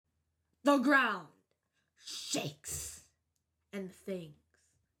The ground shakes and things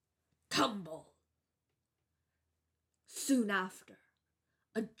tumble. Soon after,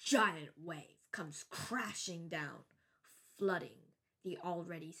 a giant wave comes crashing down, flooding the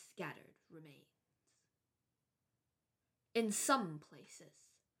already scattered remains. In some places,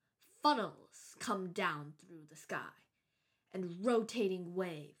 funnels come down through the sky, and rotating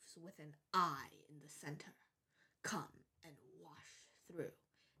waves with an eye in the center come and wash through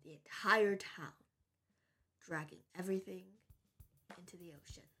the entire town, dragging everything into the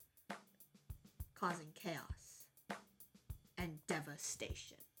ocean, causing chaos and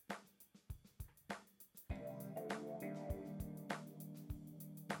devastation.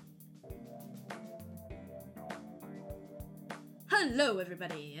 Hello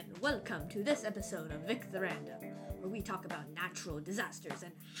everybody, and welcome to this episode of Vic the Random, where we talk about natural disasters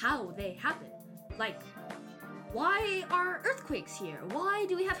and how they happen. Like, why are earthquakes here? Why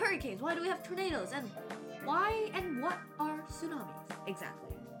do we have hurricanes? Why do we have tornadoes? And why and what are tsunamis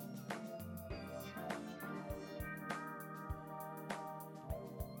exactly?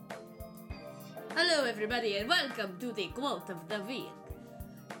 Hello everybody, and welcome to the quote of the week.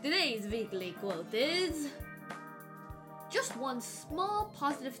 Today's weekly quote is: just one small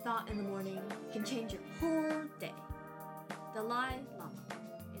positive thought in the morning can change your whole day. Dalai Lama.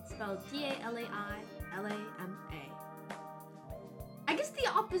 It's spelled Dalai Lama. I guess the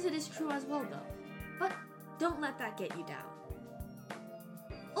opposite is true as well though, but don't let that get you down.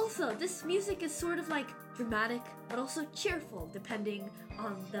 Also, this music is sort of like dramatic, but also cheerful depending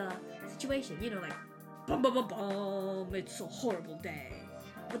on the situation. You know, like, bum bum bum bum, it's a horrible day.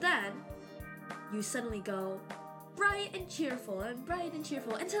 But then, you suddenly go bright and cheerful,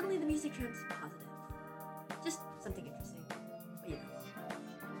 and suddenly the music turns positive. Just something interesting, but you know.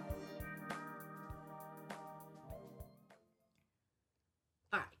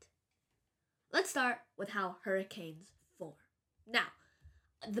 Alright, let's start with how hurricanes form. Now,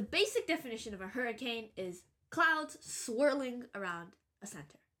 the basic definition of a hurricane is clouds swirling around a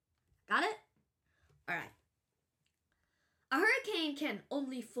center. Got it? Alright. A hurricane can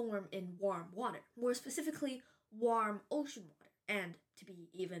only form in warm water, more specifically, warm ocean water. And to be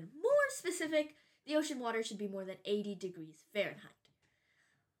even more specific, the ocean water should be more than 80 degrees Fahrenheit.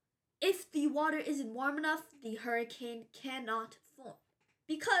 If the water isn't warm enough, the hurricane cannot form.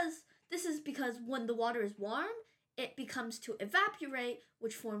 Because when the water is warm, it becomes to evaporate,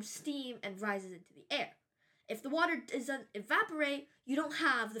 which forms steam and rises into the air. If the water doesn't evaporate, you don't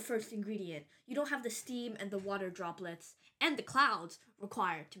have the first ingredient. You don't have the steam and the water droplets and the clouds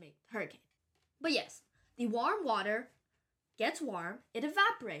required to make the hurricane. But yes, the warm water gets warm, it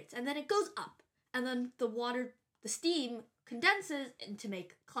evaporates, and then it goes up. And then the steam condenses to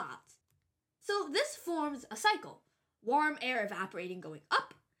make clouds. So this forms a cycle. Warm air evaporating going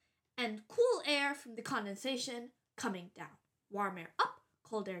up, and cool air from the condensation coming down. Warm air up,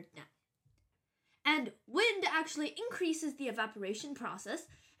 cold air down. And wind actually increases the evaporation process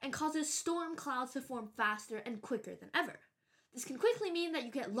and causes storm clouds to form faster and quicker than ever. This can quickly mean that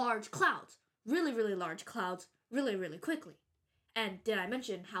you get large clouds, really, really large clouds, really, really quickly. And did I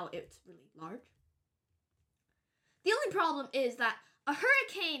mention how it's really large? The only problem is that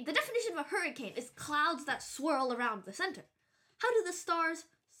the definition of a hurricane is clouds that swirl around the center. How do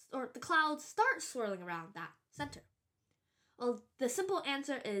the clouds start swirling around that center? Well, the simple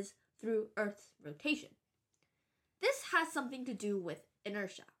answer is through Earth's rotation. This has something to do with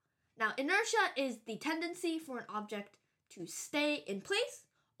inertia. Now, inertia is the tendency for an object to stay in place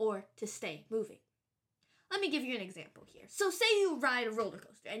or to stay moving. Let me give you an example here. So say you ride a roller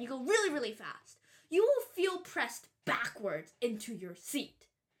coaster and you go really, really fast. You will feel pressed backwards into your seat.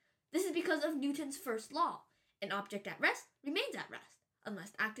 This is because of Newton's first law. An object at rest remains at rest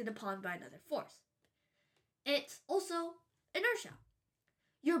unless acted upon by another force. It's also inertia.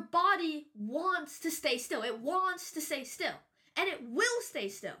 Your body wants to stay still. It wants to stay still. And it will stay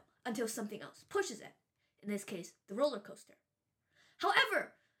still until something else pushes it. In this case, the roller coaster.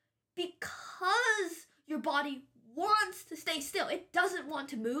 However, because your body wants to stay still, it doesn't want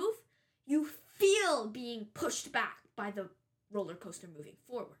to move, you feel being pushed back by the roller coaster moving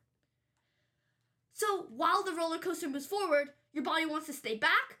forward. So while the roller coaster moves forward, your body wants to stay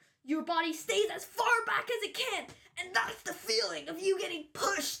back, your body stays as far back as it can, and that's the feeling of you getting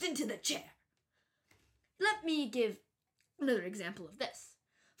pushed into the chair. Let me give another example of this.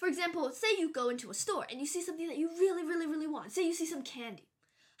 For example, say you go into a store and you see something that you really, really, really want. Say you see some candy.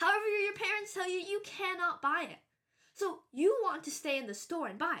 However, your parents tell you you cannot buy it. So you want to stay in the store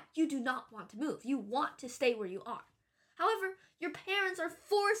and buy it. You do not want to move. You want to stay where you are. However, your parents are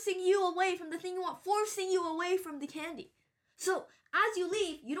forcing you away from the thing you want, forcing you away from the candy. So As you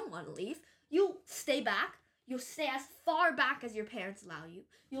leave, you don't want to leave. You stay back. You'll stay as far back as your parents allow you.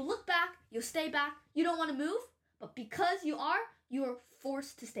 You'll look back. You'll stay back. You don't want to move, but because you're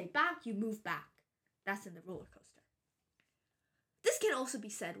forced to stay back. You move back. That's in the roller coaster. This can also be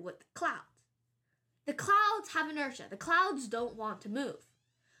said with clouds. The clouds have inertia. The clouds don't want to move.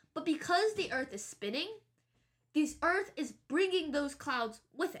 But because the Earth is spinning, the Earth is bringing those clouds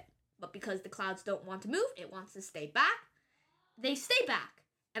with it. But because the clouds don't want to move, it wants to stay back. They stay back.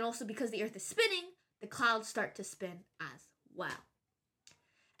 And also because the Earth is spinning, the clouds start to spin as well.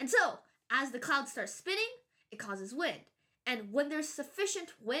 And so, as the clouds start spinning, it causes wind. And when there's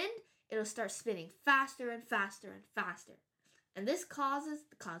sufficient wind, it'll start spinning faster and faster and faster. And this causes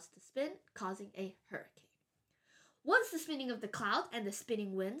the clouds to spin, causing a hurricane. Once the spinning of the cloud and the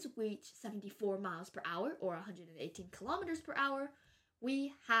spinning winds reach 74 miles per hour or 118 kilometers per hour,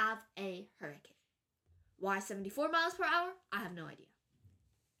 we have a hurricane. Why 74 miles per hour? I have no idea.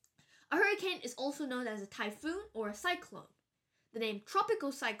 A hurricane is also known as a typhoon or a cyclone. The name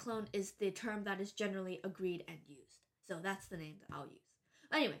tropical cyclone is the term that is generally agreed and used. So that's the name that I'll use.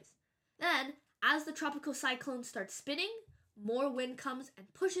 Anyways, then as the tropical cyclone starts spinning, more wind comes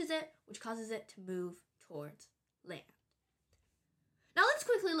and pushes it, which causes it to move towards land. Now let's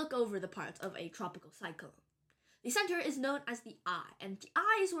quickly look over the parts of a tropical cyclone. The center is known as the eye, and the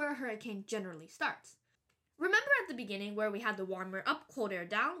eye is where a hurricane generally starts. Remember at the beginning where we had the warm air up, cold air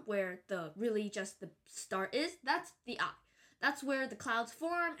down, where the start is? That's the eye. That's where the clouds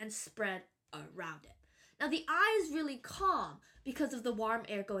form and spread around it. Now the eye is really calm because of the warm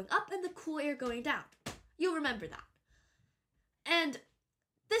air going up and the cool air going down. You'll remember that. And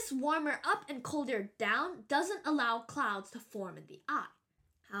this warmer up and colder down doesn't allow clouds to form in the eye.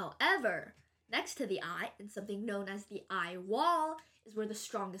 However, next to the eye, and something known as the eye wall, is where the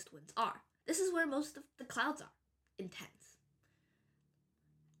strongest winds are. This is where most of the clouds are. Intense.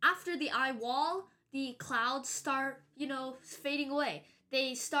 After the eye wall, the clouds start, fading away.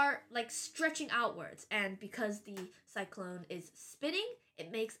 They start stretching outwards, and because the cyclone is spinning,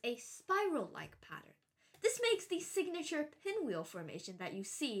 it makes a spiral-like pattern. This makes the signature pinwheel formation that you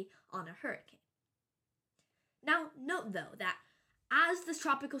see on a hurricane. Now, note though that as this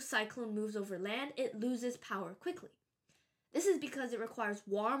tropical cyclone moves over land, it loses power quickly. This is because it requires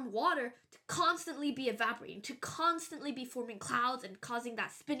warm water to constantly be evaporating, to constantly be forming clouds and causing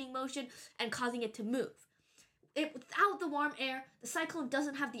that spinning motion and causing it to move. Without the warm air, the cyclone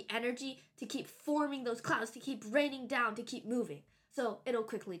doesn't have the energy to keep forming those clouds, to keep raining down, to keep moving. So it'll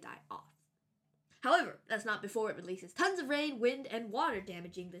quickly die off. However, that's not before it releases tons of rain, wind, and water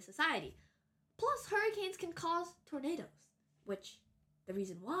damaging the society. Plus, hurricanes can cause tornadoes, which the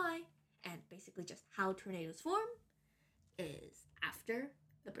reason why, and basically just how tornadoes form, is after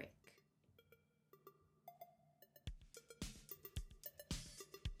the break.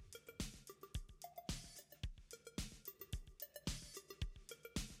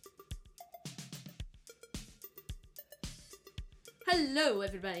 Hello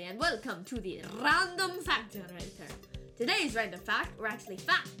everybody and welcome to the Random Fact Generator. Today's random fact, or actually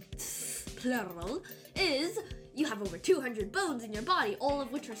facts, plural, is you have over 200 bones in your body, all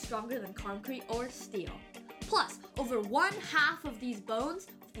of which are stronger than concrete or steel. Plus, over 1/2 of these bones,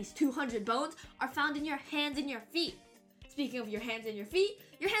 these 200 bones, are found in your hands and your feet. Speaking of your hands and your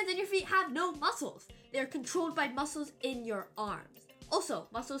feet have no muscles. They are controlled by muscles in your arms. Also,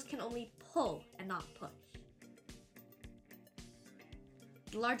 muscles can only pull and not push.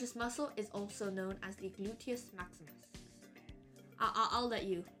 The largest muscle is also known as the gluteus maximus. I'll let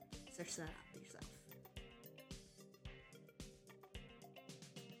you search that out yourself.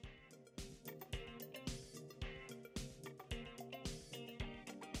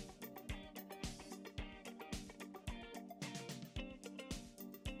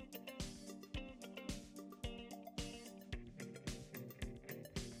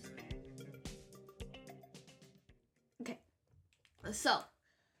 Okay, so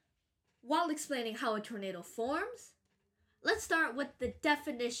while explaining how a tornado forms, let's start with the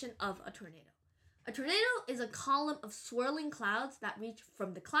definition of a tornado. A tornado is a column of swirling clouds that reach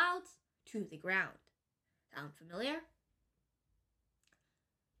from the clouds to the ground. Sound familiar?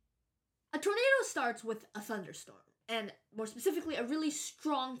 A tornado starts with a thunderstorm, and more specifically, a really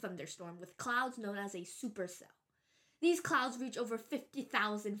strong thunderstorm with clouds known as a supercell. These clouds reach over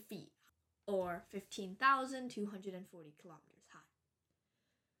 50,000 feet, or 15,240 kilometers.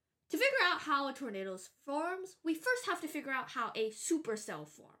 To figure out how a tornado forms, we first have to figure out how a supercell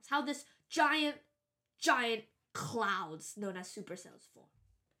forms, how this giant clouds known as supercells form.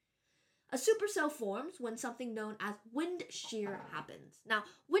 A supercell forms when something known as wind shear happens. Now,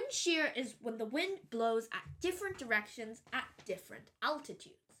 wind shear is when the wind blows at different directions at different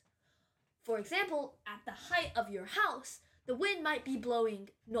altitudes. For example, at the height of your house, the wind might be blowing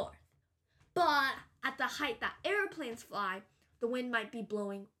north. But at the height that airplanes fly, the wind might be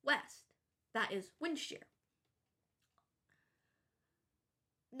blowing west. That is wind shear.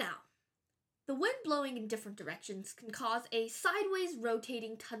 Now, the wind blowing in different directions can cause a sideways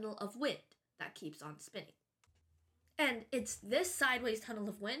rotating tunnel of wind that keeps on spinning. And it's this sideways tunnel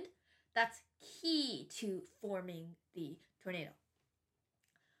of wind that's key to forming the tornado.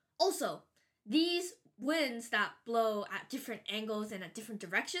 Also, these winds that blow at different angles and at different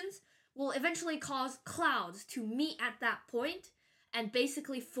directions will eventually cause clouds to meet at that point and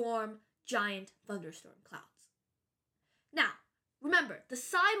basically form giant thunderstorm clouds. Now, remember, the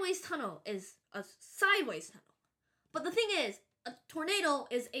sideways tunnel is a sideways tunnel. But the thing is, a tornado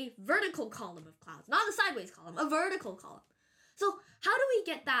is a vertical column of clouds, not a sideways column, a vertical column. So how do we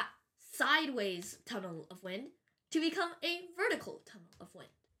get that sideways tunnel of wind to become a vertical tunnel of wind?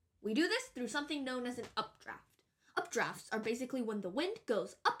 We do this through something known as an updraft. Updrafts are basically when the wind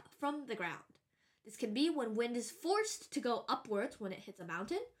goes up from the ground. This can be when wind is forced to go upwards when it hits a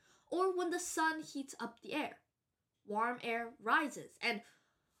mountain, or when the sun heats up the air. Warm air rises, and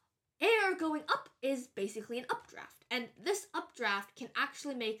air going up is basically an updraft. And this updraft can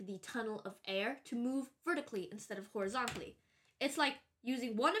actually make the tunnel of air to move vertically instead of horizontally. It's like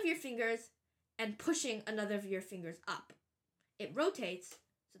using one of your fingers and pushing another of your fingers up. It rotates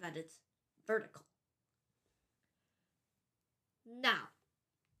so that it's vertical. Now,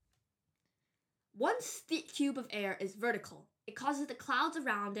 once the cube of air is vertical, it causes the clouds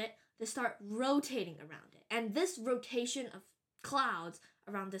around it to start rotating around it. And this rotation of clouds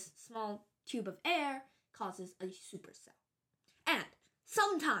around this small tube of air causes a supercell. And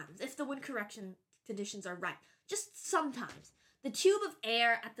sometimes, if the wind correction conditions are right, just sometimes, the tube of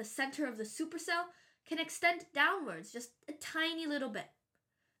air at the center of the supercell can extend downwards just a tiny little bit.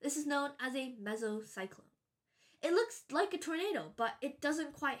 This is known as a mesocyclone. It looks like a tornado, but it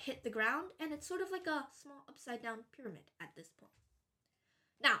doesn't quite hit the ground, and it's sort of like a small upside-down pyramid at this point.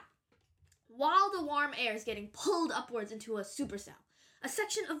 Now, while the warm air is getting pulled upwards into a supercell, a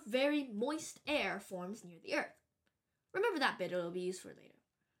section of very moist air forms near the Earth. Remember that bit, it'll be used for later.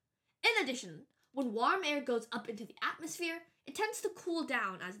 In addition, when warm air goes up into the atmosphere, it tends to cool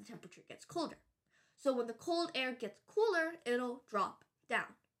down as the temperature gets colder. So when the cold air gets cooler, it'll drop down.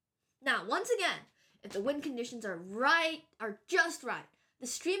 Now, once again, if the wind conditions are just right, the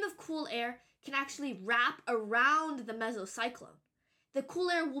stream of cool air can actually wrap around the mesocyclone. The cool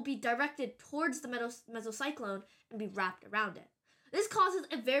air will be directed towards the mesocyclone and be wrapped around it. This causes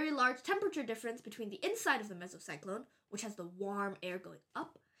a very large temperature difference between the inside of the mesocyclone, which has the warm air going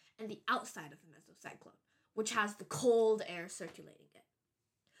up, and the outside of the mesocyclone, which has the cold air circulating it.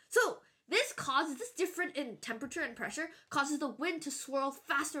 So, this difference in temperature and pressure causes the wind to swirl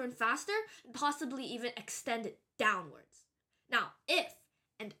faster and faster and possibly even extend it downwards. Now, if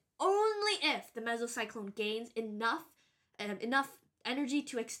and only if the mesocyclone gains enough energy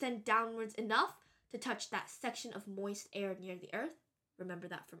to extend downwards enough to touch that section of moist air near the Earth, remember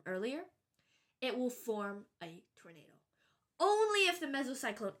that from earlier, it will form a tornado. Only if the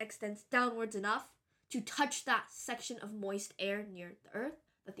mesocyclone extends downwards enough to touch that section of moist air near the Earth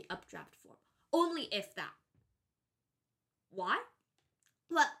that the updraft form. Only if that. Why?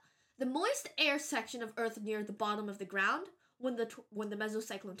 Well, the moist air section of Earth near the bottom of the ground, when the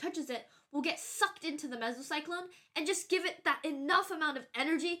mesocyclone touches it, will get sucked into the mesocyclone and just give it that enough amount of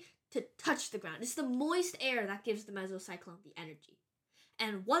energy to touch the ground. It's the moist air that gives the mesocyclone the energy.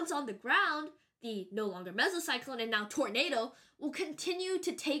 And once on the ground, the no longer mesocyclone and now tornado will continue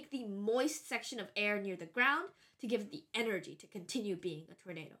to take the moist section of air near the ground to give it the energy to continue being a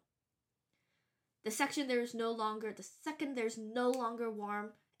tornado. The second there's no longer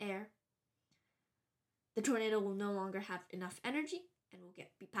warm air, the tornado will no longer have enough energy and will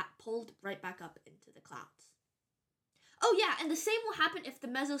be pulled right back up into the clouds. Oh yeah, and the same will happen if the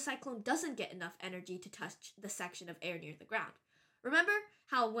mesocyclone doesn't get enough energy to touch the section of air near the ground. Remember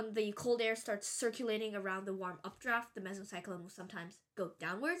how when the cold air starts circulating around the warm updraft, the mesocyclone will sometimes go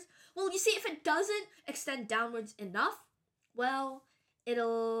downwards? Well, you see, if it doesn't extend downwards enough, well,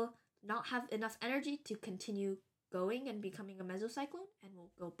 it'll not have enough energy to continue going and becoming a mesocyclone, and will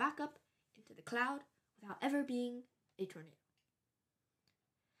go back up into the cloud without ever being a tornado.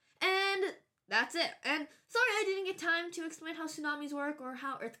 And that's it. And sorry I didn't get time to explain how tsunamis work or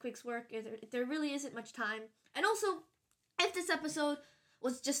how earthquakes work. There really isn't much time. And also, if this episode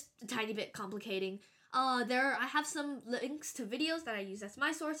was just a tiny bit complicating, I have some links to videos that I use as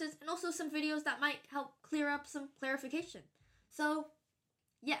my sources, and also some videos that might help clear up some clarification. So,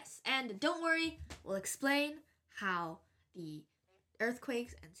 yes, and don't worry, we'll explain how the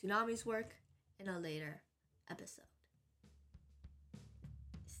earthquakes and tsunamis work in a later episode.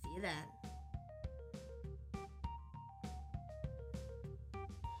 See you then.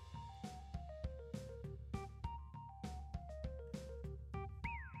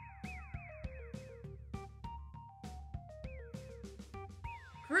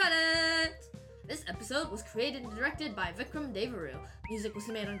 Credits! This episode was created and directed by Vikram Devaru. Music was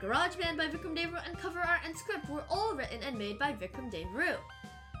made on GarageBand by Vikram Devaru, and cover art and script were all written and made by Vikram Devaru.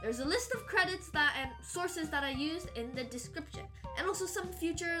 There's a list of credits and sources that I used in the description, and also some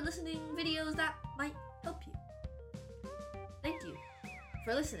future listening videos that might help you. Thank you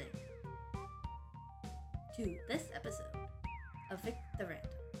for listening to this episode of Vic the Random.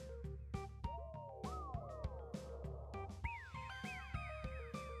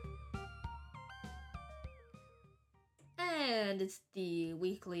 And it's the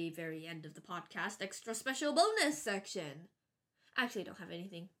weekly, very end of the podcast, extra special bonus section. Actually, I don't have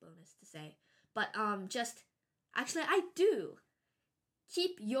anything bonus to say, but actually I do.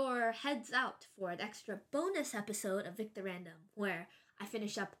 Keep your heads out for an extra bonus episode of Vic the Random, where I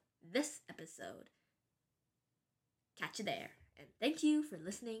finish up this episode. Catch you there, and thank you for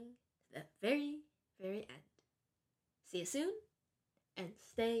listening to the very, very end. See you soon, and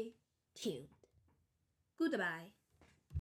stay tuned. Goodbye.